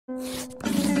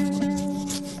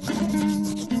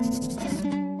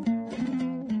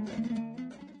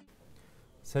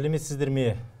Сәлеметсіздер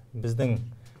ме? Біздің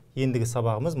ендігі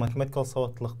сабағымыз математикалық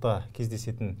сауаттылықта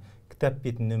кездесетін кітап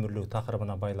бетін нөмерлеу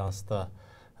тақырыбына байланысты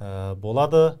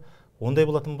болады. Ондай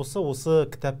болатын болса, осы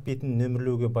кітап бетін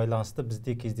нөмерлеуге байланысты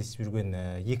бізде кездесіп жүрген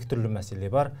екі түрлі мәселе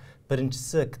бар.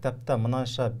 Біріншісі, кітапта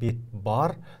мынанша бет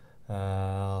бар,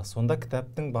 сонда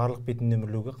кітаптың барлық бетін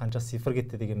нөмерлеуге қанша цифр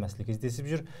кетті деген мәселе кездесіп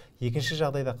жүр. Екінші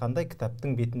жағдайда қандай?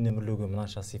 Кітаптың бетін нөмерлеуге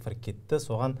мынанша цифр кетті,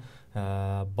 соған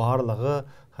барлығы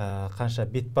қанша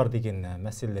бет бар деген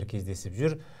мәселелер кездесіп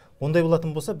жүр. Ондай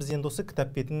болатын болса, біз енді осы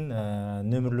кітап бетін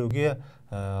нөмерлеуге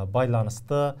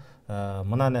байланысты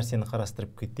мына нәрсені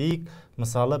қарастырып кетейік.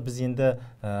 Мысалы, біз енді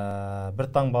бір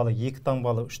таңбалы, екі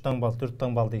таңбалы, үш таңбалы, төрт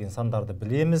таңбалы деген сандарды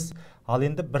білеміз. Ал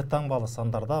енді бір таңбалы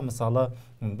сандарда, мысалы,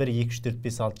 1, 2, 3, 4,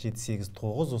 5, 6, 7, 8,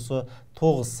 9, осы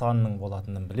 9 санның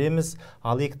болатынын білеміз.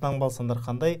 Ал екі таңбалы сандар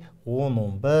қандай? 10,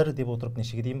 11 деп отырып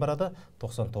нешеге дейін барады?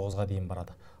 99-ға дейін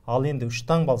барады. Ал енді үш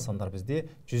таңбалы сандар бізде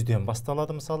 100-ден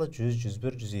басталады, мысалы 100,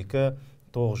 101, 102,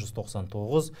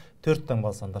 999, төрт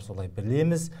таңбалы сандар солай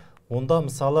білеміз. Онда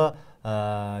мысалы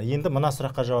енді мына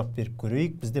сұраққа жауап беріп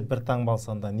көрейік. Бізде бір таңбалы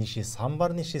санда неше сан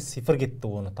бар, неше цифр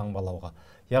кетті оны таңбалауға.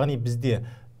 Яғни бізде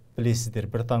білесіздер,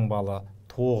 бір таңбалы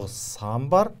 9 сан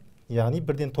бар, яғни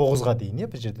 1-ден 9-ға дейін,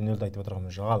 біз жерде нөлді айтып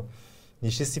отырғанымыз жоқ. Ал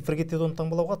неше цифр кетеді оны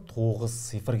таңбалауға? 9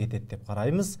 цифр кетеді деп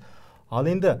қараймыз. Ал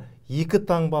енді екі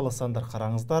таңбалы сандар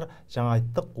қараңыздар, жаңа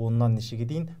айттық, оннан нешеге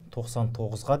дейін?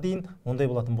 99-ға дейін. Ондай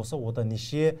болатын болса, ода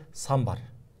неше сан бар?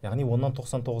 Яғни оннан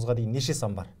 99-ға дейін неше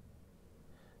сан бар?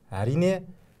 Әрине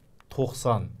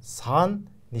 90 сан,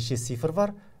 неше цифр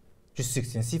бар?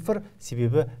 180 цифр,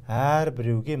 себебі әр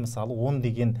біреуге, мысалы 10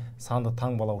 деген санды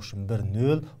таңбалау үшін 1,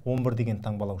 0, 11 деген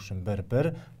таңбалау үшін 1,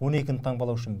 1, 12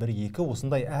 таңбалау үшін 1, 2,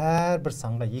 осындай әр бір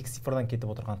санға 2 цифрдан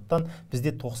кетіп отырғандықтан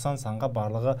бізде 90 санға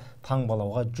барлығы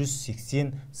таңбалауға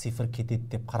 180 цифр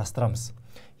кетеді деп қарастырамыз.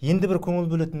 Енді бір көңіл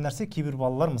бөлетін нәрсе, кейбір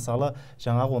балалар мысалы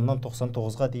жаңағы 10-нан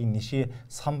 99-ға дейін неше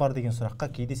сан бар деген сұраққа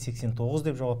кейде 89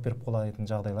 деп жауап беріп қоятын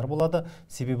жағдайлар болады.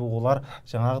 Себебі олар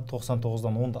жаңағы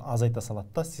 99-дан 10-ды азайта салады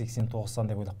да 89 сан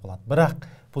деп ойлап қалады. Бірақ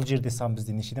бұл жерде сан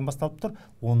бізде нешеден басталып тұр?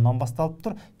 10-нан басталып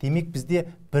тұр. Демек бізде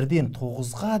 1-ден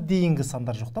 9-ға дейінгі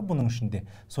сандар жоқ та бұның ішінде.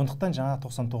 Сондықтан жаңағы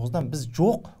 99-дан біз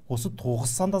жоқ, осы 9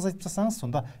 санды азайтып жасаңыз,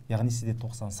 сонда яғни сізде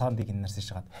 90 сан деген нәрсе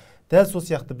шығады. Дәл сол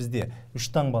сияқты бізде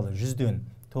 3 таңбалы 100-ден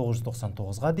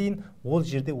 999-ға дейін, ол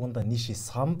жерде онда неше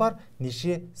сан бар,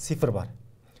 неше цифр бар.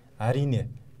 Әрине,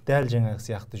 дәл жаңағы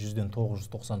сияқты 100-ден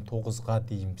 999-ға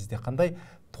дейін бізде қандай?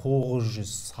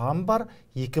 900 сан бар,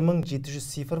 2700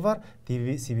 цифр бар.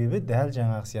 Себебі дәл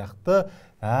жаңағы сияқты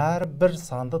әр бір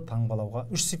санды таңбалауға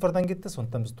 3 цифрдан кетті.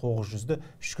 Сондықтан біз 900-ді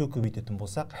 3-ке көбейтетін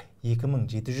болсақ,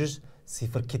 2700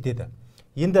 цифр кетеді.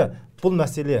 Енді бұл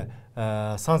мәселе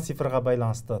сан цифрға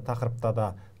байланысты тақырыпта да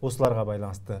осыларға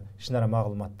байланысты ішінара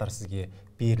мағлұматтар сізге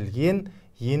берілген.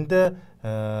 Енді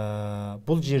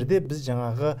бұл жерде біз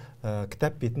жаңағы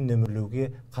кітап бетін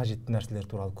нөмерлеуге қажетті нәрселер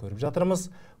туралы көріп жатырмыз.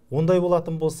 Ондай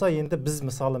болатын болса, енді біз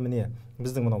мысалы міне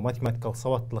біздің мынау математикалық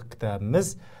сауаттылық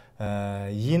кітабымыз.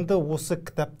 Енді осы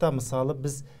кітапта мысалы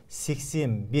біз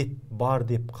 80 бет бар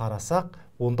деп қарасақ,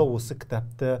 онда осы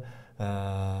кітапты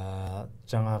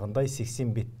жаңағындай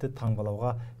 80 бетті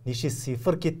таңбалауға неше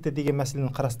цифр кетті деген мәселені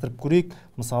қарастырып көрейік.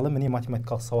 Мысалы, міне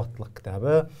математикалық сауаттылық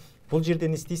кітабы. Бұл жерде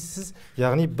не істейсіз?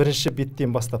 Яғни бірінші беттен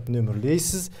бастап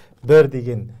нөмірлейсіз, 1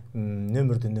 деген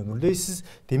нөмірді нөмірлейсіз.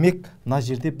 Демек, мына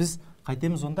жерде біз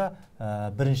қайтеміз онда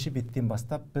бірінші беттен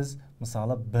бастап біз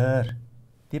мысалы 1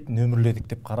 деп нөмірледік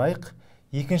деп қарайық.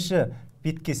 Екінші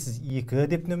бетке сіз 2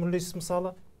 деп нөмірлейсіз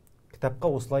мысалы. Кітапқа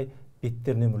осылай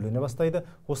беттер нөмірлене бастайды.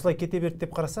 Осылай кете берді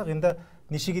деп қарасақ, енді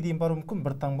нешеге дейін бару мүмкін?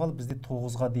 Бір таңбалы бізде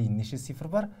 9-ға дейін неше цифр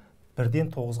бар? 1-ден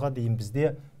 9-ға дейін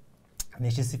бізде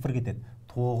неше цифр кетеді?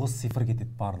 9 цифр кетеді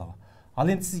барлығы.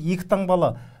 Ал енді сіз екі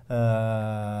таңбалы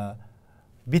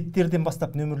беттерден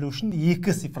бастап нөмірлеу үшін 2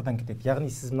 цифрдан кетеді.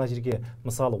 Яғни сіз мына жерге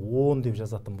мысалы 10 деп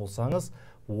жазатын болсаңыз,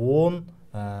 10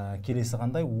 келесі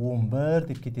қандай? 11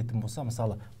 деп кететін болса,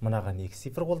 мысалы мынаған 2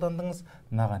 цифр қолдандыңыз,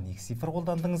 мынаған 2 цифр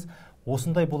қолдандыңыз.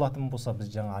 Осындай болатын болса, біз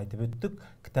жаңа айтып өттік,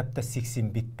 кітапта 80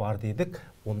 бет бар дедік.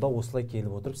 Онда осылай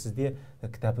келіп отырып, сізде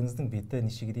кітабыңыздың беті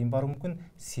нешеге дейін бару мүмкін?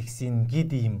 80-ге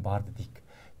дейін барды дейік.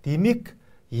 Демек,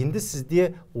 енді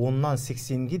сізде 10-нан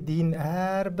 80-ге дейін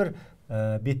әрбір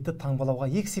бетті таңбалауға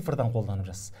 2 цифрдан қолданып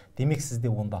жасыз. Демек, сізде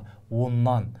онда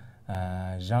 10-нан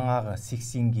жаңағы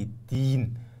 80-ге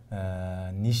дейін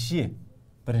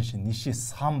бірінші неше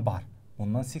сан бар?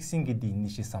 10-нан 80-ге дейін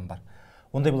неше сан бар?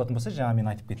 Ондай болатын болса, жаңа мен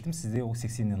айтып кеттім, сізде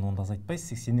 80-нен 10-ды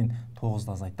азайтпайсыз, 80-нен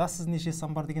 9-ды азайтасыз, неше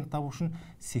сан бар деген табу үшін.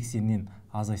 80-нен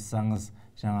азайтсаңыз,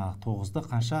 жаңағы 9-ды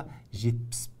қанша?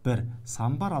 71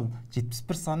 сан бар, ал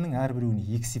 71 санның әрбіреуіне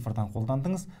 2 цифрдан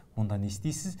қолдандыңыз. Онда не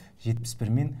істейсіз?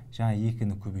 71 мен жаңа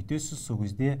 2-ні көбейтесіз. Сол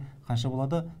кезде қанша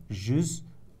болады?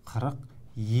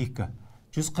 142.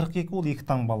 142 ол 2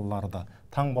 таңбалыларды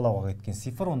таңбалауға кеткен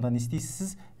цифр. Онда не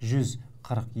істейсіз?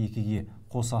 142-ге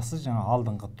қосасыз жаңа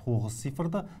алдыңғы 9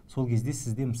 цифрды. Сол кезде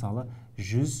сізде мысалы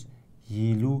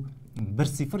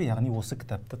 151 цифр, яғни осы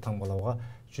кітапты таңбалауға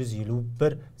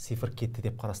 151 цифр кетті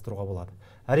деп қарастыруға болады.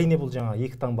 Әрине бұл жаңа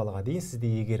 2 таңбалыға дейін сізде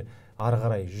егер ары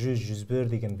қарай 100-101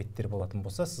 деген беттер болатын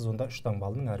болса, сіз онда 3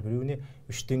 таңбалының әрбіреуіне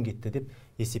 3-тен кетті деп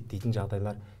есептейтін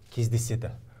жағдайлар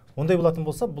кездеседі. Ондай болатын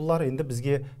болса, бұлар енді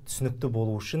бізге түсінікті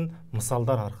болу үшін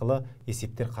мысалдар арқылы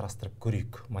есептер қарастырып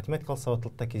көрейік. Математикалық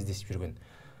сауаттылықта кездесіп жүрген.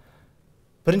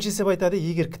 Бірінші есеп айтады,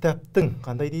 егер кітаптың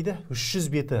қандай дейді? 300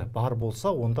 беті бар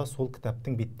болса, онда сол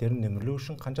кітаптың беттерін нөмерлеу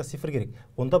үшін қанша цифр керек?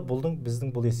 Онда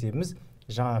біздің бұл есебіміз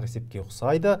жаңағы есепке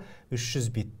ұқсайды. 300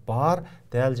 бет бар,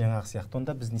 дәл жаңағы сияқты.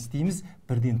 Онда біз не істейміз?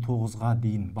 1-ден 9-ға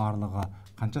дейін барлығы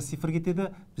қанша цифр кетеді?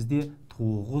 Бізде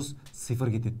 9 цифр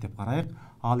кетеді деп қарайық.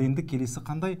 Ал енді келесі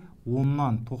қандай?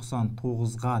 10-нан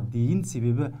 99-ға дейін,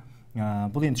 себебі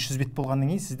бұл енді 100 бет болғаннан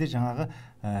кейін сізде жаңағы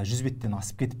 100 беттен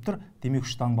асып кетіп тұр. Демек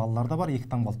 3 таңбалылар да бар, 2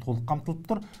 таңбалы толық қамтылып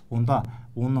тұр. Онда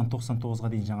 10-нан 99-ға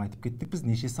дейін жаңа айтып кеттік. Біз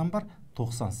неше сан бар?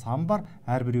 90 сан бар.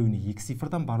 Әрбіреуіне 2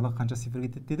 цифрдан барлығы қанша цифр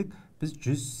кетеді дедік? Біз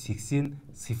 180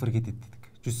 цифр кетеді дедік.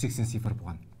 180 цифр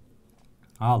болған.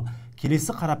 Ал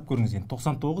келесі қарап көріңіз,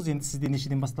 99 енді сізде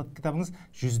нешеден бастады кітабыңыз?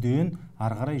 100-ден,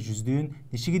 ары қарай 100-ден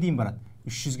нешеге дейін барады?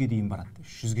 300-ге дейін барады.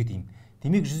 300-ге дейін.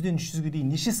 Демек 100-ден 300-ге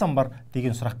дейін неше сан бар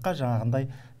деген сұраққа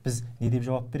жаңағындай біз не деп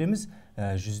жауап береміз?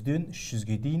 100-ден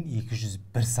 300-ге дейін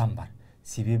 201 сан бар.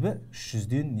 Себебі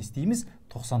 300-ден не істейміз?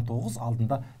 99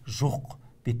 алдында жоқ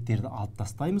беттерді алып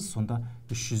тастаймыз. Сонда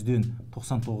 300-ден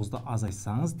 99-ды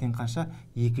азайтсаңыз, тең қанша?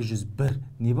 201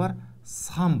 не бар?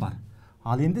 Сан бар.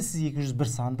 Ал енді сіз 201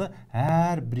 санды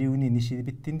әр біреуіне неше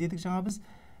беттен дедік жаңа біз?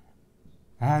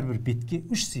 Әрбір бетке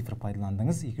 3 цифр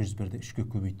пайдаландыңыз. 201-ді 3-ке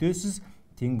көбейтесіз.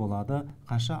 Тең болады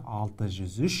қанша?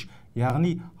 603.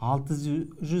 Яғни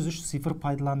 603 цифр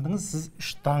пайдаландыңыз сіз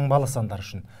 3 таңбалы сандар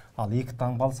үшін. Ал 2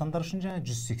 таңбалы сандар үшін жаңа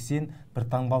 180, 1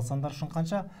 таңбалы сандар үшін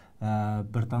қанша?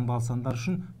 1 таңбалы сандар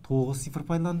үшін 9 цифр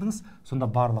пайдаландыңыз. Сонда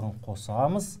барлығын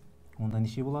қосамыз. Онда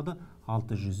неше болады?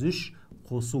 603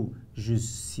 қосу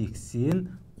 180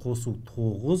 қосу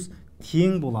 9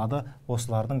 тең болады.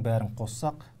 Осылардың бәрін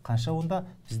қоссақ қанша онда?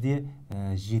 Бізде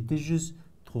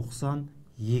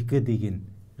 792 деген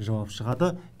жауап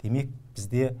шығады. Демек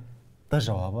бізде Д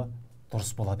жауабы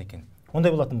дұрыс болады екен.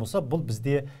 Ондай болатын болса, бұл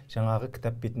бізде жаңағы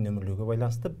кітап бетін нөмерлеуге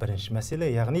байланысты бірінші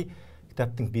мәселе, яғни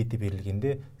кітаптың беті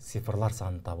берілгенде цифрлар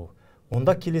санын табу.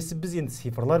 Онда келесі біз енді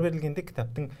цифрлар берілгенде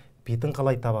кітаптың бетін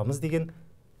қалай табамыз деген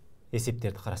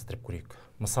есептерді қарастырып көрейік.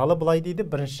 Мысалы былай дейді,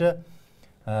 бірінші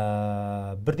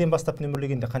 1-ден бастап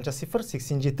нөмірлегенде қанша цифр?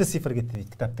 87 цифр кетті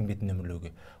дейді кітаптың бетін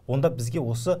нөмірлеуге. Онда бізге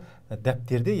осы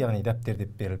дәптерде, яғни дәптерде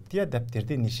беріліпті,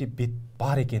 дәптерде неше бет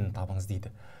бар екенін табыңыз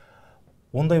дейді.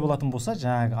 Ондай болатын болса,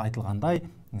 жаңағы айтылғандай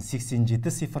 87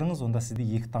 цифрыңыз, онда сізде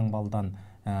 2 таңбалыдан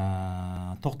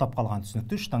тоқтап қалған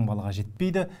түсінікті, 3 таңбалыға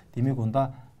жетпейді. Демек,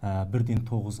 онда 1-ден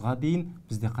 9-ға дейін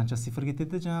бізде қанша цифр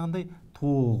кетеді? Жаңағындай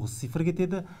 9 цифр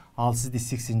кетеді. Ал сізде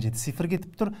 87 цифр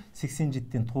кетіп тұр.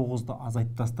 87-ден 9-ды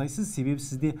азайтып тастайсыз. Себебі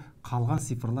сізде қалған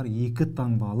цифрлар 2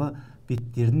 таңбалы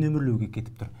беттерін нөмірлеуге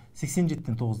кетіп тұр.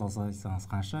 87-ден 9-ды азайтсаңыз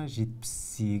қанша?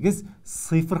 78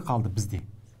 цифр қалды бізде.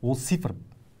 Ол цифр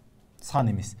сан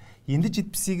емес. Енді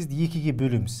 78-ді 2-ге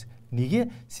бөлеміз. Неге?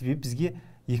 Себебі бізге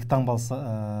 2 таңбалы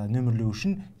нөмірлеу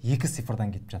үшін 2 цифрдан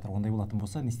кетіп жатыр. Ондай болатын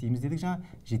болса, не істейміз дедік жаңа?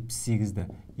 78-ді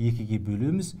 2-ге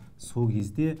бөлеміз. Сол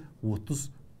кезде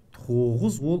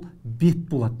 39 ол бет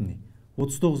болатын.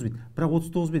 39 бет. Бірақ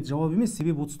 39 бет жауап емес,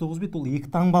 себебі 39 бет ол 2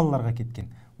 таңбалыларға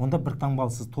кеткен. Онда 1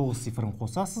 таңбалысыз 9 цифрын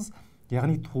қосасыз.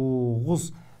 Яғни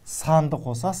 9 санды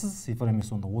қосасыз. Цифр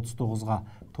емес, онда 39-ға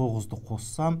 9-ды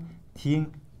қоссам, тең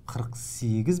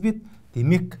 48 бет.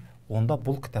 Демек, онда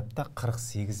бұл кітапта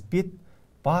 48 бет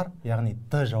бар, яғни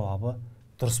Д жауабы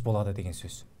дұрыс болады деген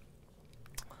сөз.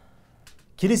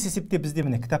 Келесі есепте бізде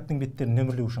міне кітаптың беттерін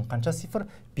нөмірлеу үшін қанша цифр?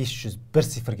 501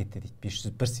 цифр кетті дейді.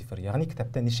 501 цифр, яғни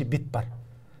кітапта неше бет бар?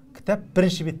 кітап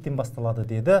бірінші беттен басталады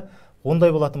деді.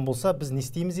 Ондай болатын болса, біз не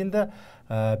істейміз енді?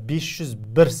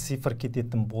 501 цифр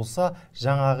кететін болса,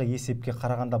 жаңағы есепке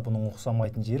қарағанда бұның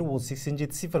ұқсамайтын жері ол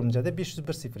 87 цифр, мына жерде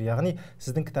 501 цифр. Яғни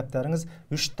сіздің кітаптарыңыз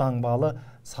 3 таңбалы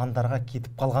сандарға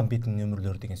кетіп қалған бетін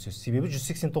нөмірлері деген сөз. Себебі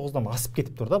 189-дан асып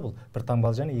кетіп тұр да, бұл бір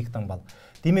таңбалы және екі таңбалы.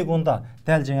 Демек онда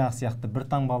дәл жаңағы сияқты бір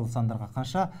таңбалы сандарға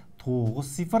қанша? 9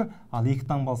 цифр, ал екі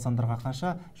таңбалы сандарға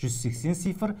қанша? 180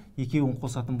 цифр. Екеуін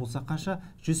қосатын болса қанша?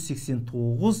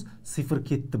 189 цифр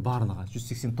кетті барлығы.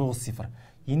 189 цифр.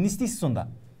 Енді не істейсіз сонда?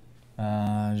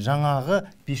 Жаңағы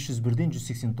 501-ден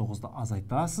 189-ды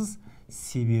азайтасыз.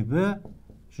 Себебі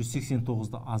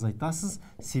 189-ды азайтасыз.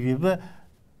 Себебі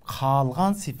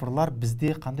қалған цифрлар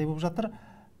бізде қандай болып жатыр?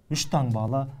 3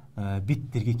 таңбалы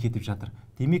беттерге кетіп жатыр.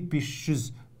 Демек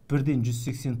 501-ден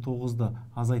 189-ды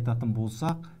азайтатын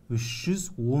болсақ,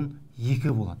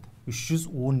 312 болады.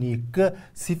 312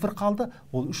 цифр қалды.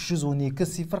 Ол 312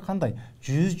 цифр қандай?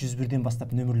 100, 101-ден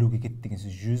бастап нөмірлеуге кетті деген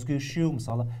сөз. 100-ге үшеу,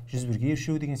 мысалы 101-ге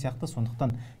үшеу деген сияқты.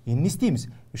 Сондықтан енді не істейміз?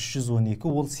 312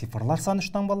 ол цифрлар саны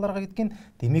 3 таңбаларға кеткен.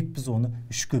 Демек біз оны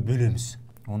 3-ке бөлеміз.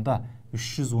 Онда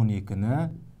 312-ні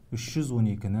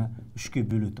 3-ке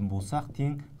бөлетін болсақ,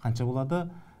 тең қанша болады?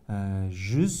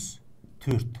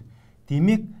 104.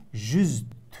 Демек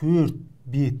 104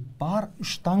 бет бар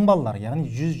 3 таңбалар, яғни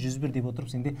 100-101 деп отырып,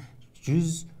 сенде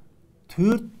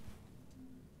 104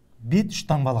 бет 3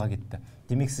 таңбалыға кетті.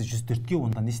 Демек сіз 104-ке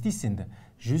онда не істейсіз енді?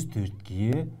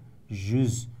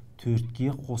 104-ке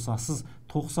қосасыз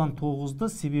 99-ды,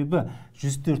 себебі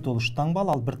 104 ол 3 таңбалы,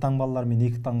 ал бір таңбалылар мен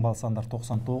екі таңбалы сандар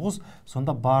 99,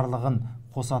 сонда барлығын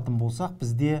қосатын болсақ,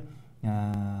 бізде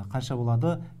қанша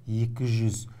болады?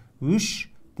 203.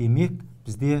 Демек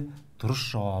бізде дұрыс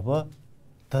жауабы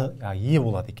Е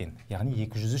болады екен. Яғни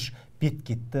 203 бет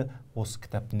кетті осы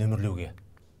кітапты нөмірлеуге.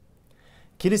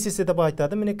 Келесі есептеп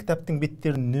айтады, міне кітаптың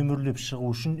беттерін нөмірлеп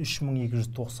шығу үшін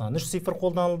 3293 цифр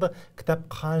қолданылды. Кітап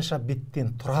қанша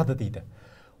беттен тұрады дейді.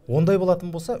 Ондай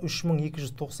болатын болса,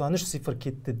 3293 цифр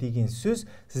кетті деген сөз,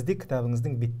 сізде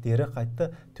кітабыңыздың беттері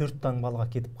қайтты 4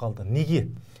 таңбалыға кетіп қалды. Неге?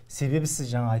 Себебі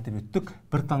сіз жаңа айтып өттік,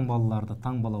 бір таңбалыларды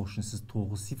таңбалау үшін сіз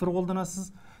 9 цифр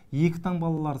қолданасыз. Екі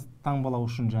таңбалыларды таңбалау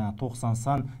үшін жаңа 90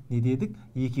 сан не дедік?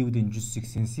 Екеуден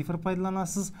 180 цифр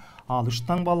пайдаланасыз. Ал 3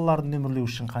 таңбалыларды нөмірлеу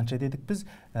үшін қанша дедік біз?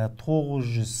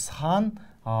 900 сан,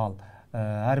 ал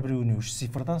әрбіреуіне 3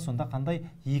 цифрдан, сонда қандай?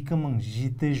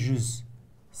 2700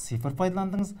 цифр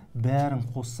пайдаландыңыз. Бәрін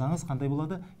қоссаңыз қандай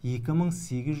болады?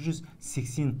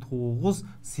 2889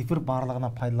 цифр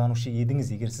барлығына пайдаланушы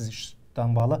едіңіз, егер сіз 3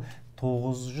 таңбалы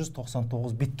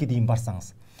 999 бетке дейін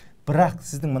барсаңыз. Бірақ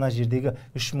сіздің мына жердегі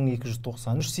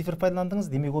 3293 цифр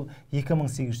пайдаландыңыз, демек ол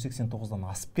 2889-дан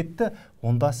асып кетті.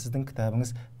 Онда сіздің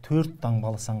кітабыңыз 4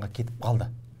 таңбалы санға кетіп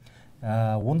қалды.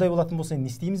 Ондай болатын болса,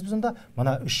 не істейміз біз онда?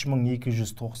 Мына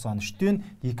 3293-тен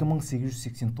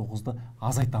 2889-ды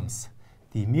азайтамыз.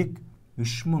 Демек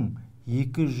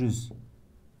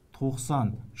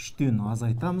 3293-тен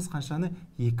азайтамыз қаншаны?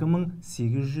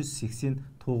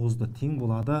 2889-ды тең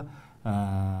болады.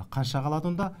 Қанша қалады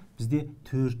онда? Бізде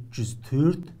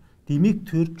 404. Демек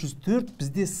 404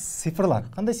 бізде цифрлар.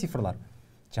 Қандай цифрлар?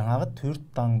 Жаңағы 4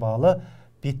 таңбалы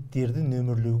беттерді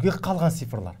нөмірлеуге қалған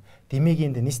цифрлар. Демек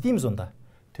енді не істейміз онда?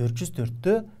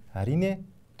 404-ті әрине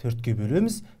 4-ке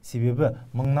бөлеміз. Себебі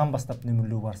 1000-нан бастап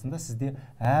нөмірлеу барысында сізде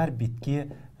әр бетке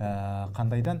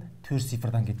қандайдан 4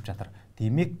 цифрдан кетіп жатыр.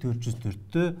 Демек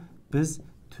 404-ті біз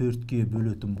 4-ке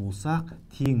бөлетін болсақ,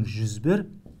 тең 101.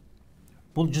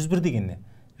 Бұл 101 деген не?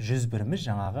 101-міз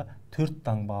жаңағы 4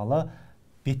 таңбалы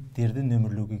беттерді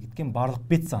нөмірлеуге кеткен барлық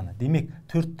бет саны. Демек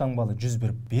 4 таңбалы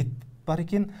 101 бет бар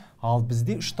екен, ал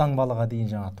бізде 3 таңбалыға дейін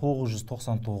жаңа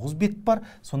 999 бет бар.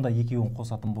 Сонда екеуін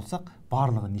қосатын болсақ,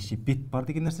 барлығы неше бет бар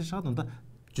деген нәрсе шығады. Онда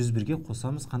 101-ге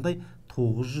қосамыз қандай?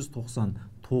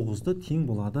 999-ды тең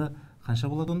болады.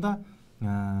 Қанша болады онда?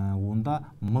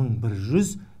 Онда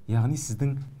 1100, яғни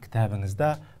сіздің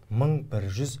кітабыңызда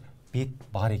 1100 бет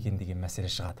бар екен деген мәселе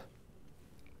шығады.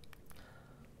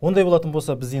 Ондай болатын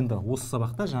болса, біз енді осы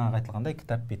сабақта жаңағы айтылғандай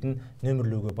кітап бетін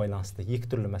нөмірлеуге байланысты екі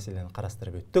түрлі мәселені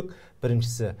қарастырып өттік.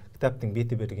 Біріншісі, кітаптың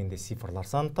беті берілгенде цифрлар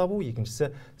саны табу,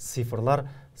 екіншісі, цифрлар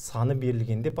саны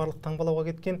берілгенде барлық таңбалауға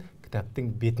кеткен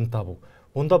кітаптың бетін табу.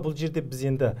 Онда бұл жерде біз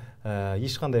енді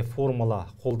ешқандай формула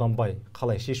қолданбай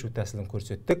қалай шешу тәсілін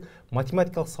көрсеттік.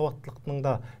 Математикалық сауаттылықтың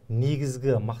да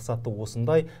негізгі мақсаты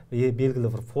осындай,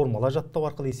 белгілі бір формула жаттау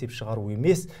арқылы есеп шығару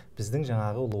емес, біздің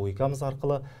жаңағы логикамыз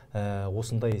арқылы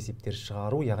осындай есептер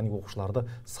шығару, яғни оқушыларды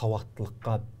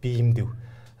сауаттылыққа бейімдеу.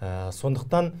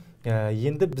 Сондықтан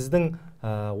енді біздің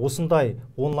осындай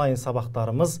онлайн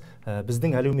сабақтарымыз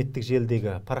біздің әлеуметтік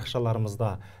желідегі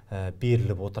парақшаларымызда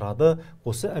беріліп отырады.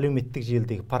 Осы әлеуметтік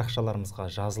желідегі парақшаларымызға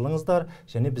жазылыңыздар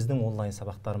және біздің онлайн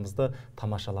сабақтарымызды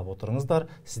тамашалап отырыңыздар.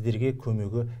 Сіздерге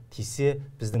көмегі тисе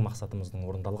біздің мақсатымыздың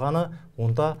орындалғаны.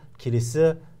 Онда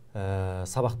келесі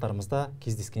сабақтарымызда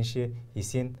кездескенше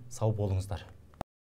есен сау болыңыздар.